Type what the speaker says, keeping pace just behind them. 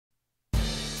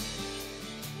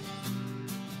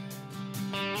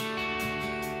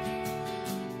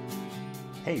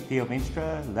Hey, Theo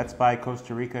Veenstra, Let's Buy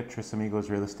Costa Rica, Amigos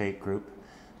Real Estate Group.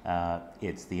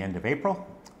 It's the end of April,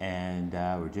 and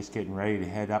we're just getting ready to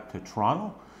head up to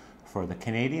Toronto for the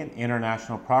Canadian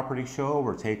International Property Show.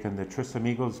 We're taking the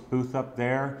Amigos booth up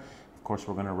there. Of course,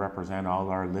 we're going to represent all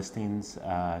our listings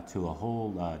to a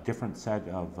whole different set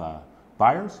of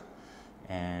buyers,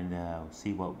 and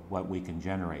see what we can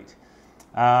generate.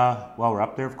 While we're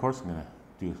up there, of course, I'm going to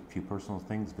do a few personal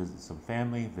things, visit some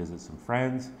family, visit some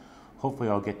friends. Hopefully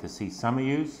I'll get to see some of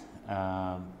yous,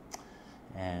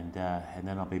 and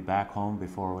then I'll be back home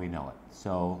before we know it.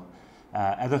 So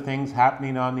other things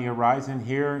happening on the horizon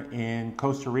here in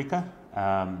Costa Rica.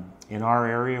 In our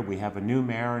area, we have a new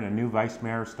mayor and a new vice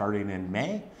mayor starting in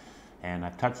May. And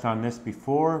I've touched on this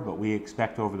before, but we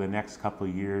expect over the next couple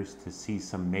of years to see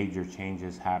some major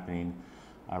changes happening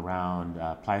around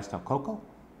Playa Coco,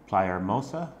 Playa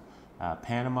Hermosa,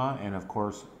 Panama, and of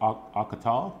course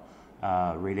Ocotal.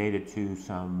 Related to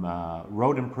some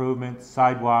road improvements,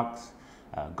 sidewalks,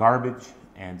 garbage,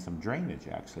 and some drainage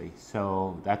actually.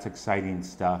 So that's exciting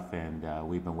stuff, and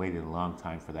we've been waiting a long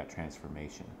time for that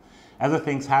transformation. Other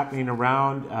things happening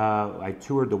around, I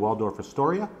toured the Waldorf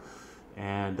Astoria,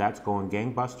 and that's going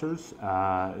gangbusters.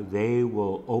 They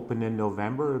will open in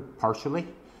November partially,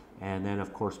 and then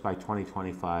of course by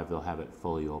 2025 they'll have it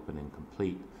fully open and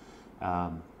complete.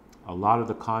 A lot of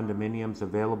the condominiums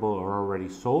available are already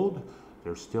sold.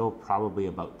 There's still probably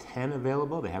about 10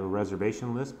 available. They have a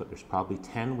reservation list, but there's probably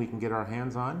 10 we can get our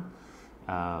hands on.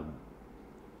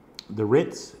 The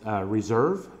Ritz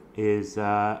Reserve is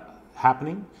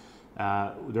happening.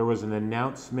 There was an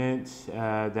announcement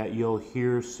that you'll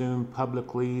hear soon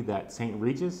publicly that St.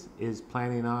 Regis is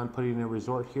planning on putting a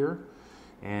resort here.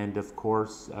 And of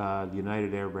course, the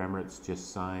United Arab Emirates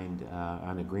just signed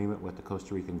an agreement with the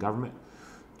Costa Rican government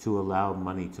to allow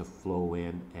money to flow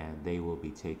in, and they will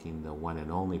be taking the one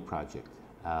and only project.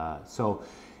 So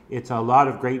it's a lot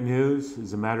of great news.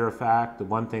 As a matter of fact, the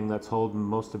one thing that's holding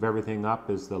most of everything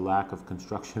up is the lack of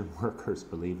construction workers,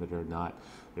 believe it or not.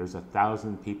 There's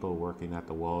 1,000 people working at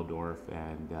the Waldorf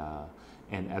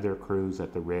and other crews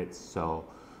at the Ritz. So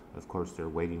of course they're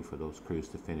waiting for those crews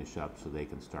to finish up so they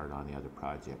can start on the other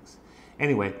projects.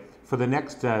 Anyway, for the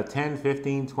next 10,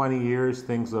 15, 20 years,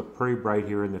 things look pretty bright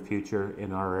here in the future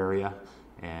in our area,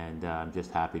 and I'm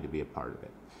just happy to be a part of it.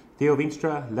 Theo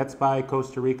Veenstra, Let's Buy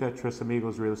Costa Rica,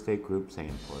 Amigos Real Estate Group,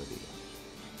 saying por dia.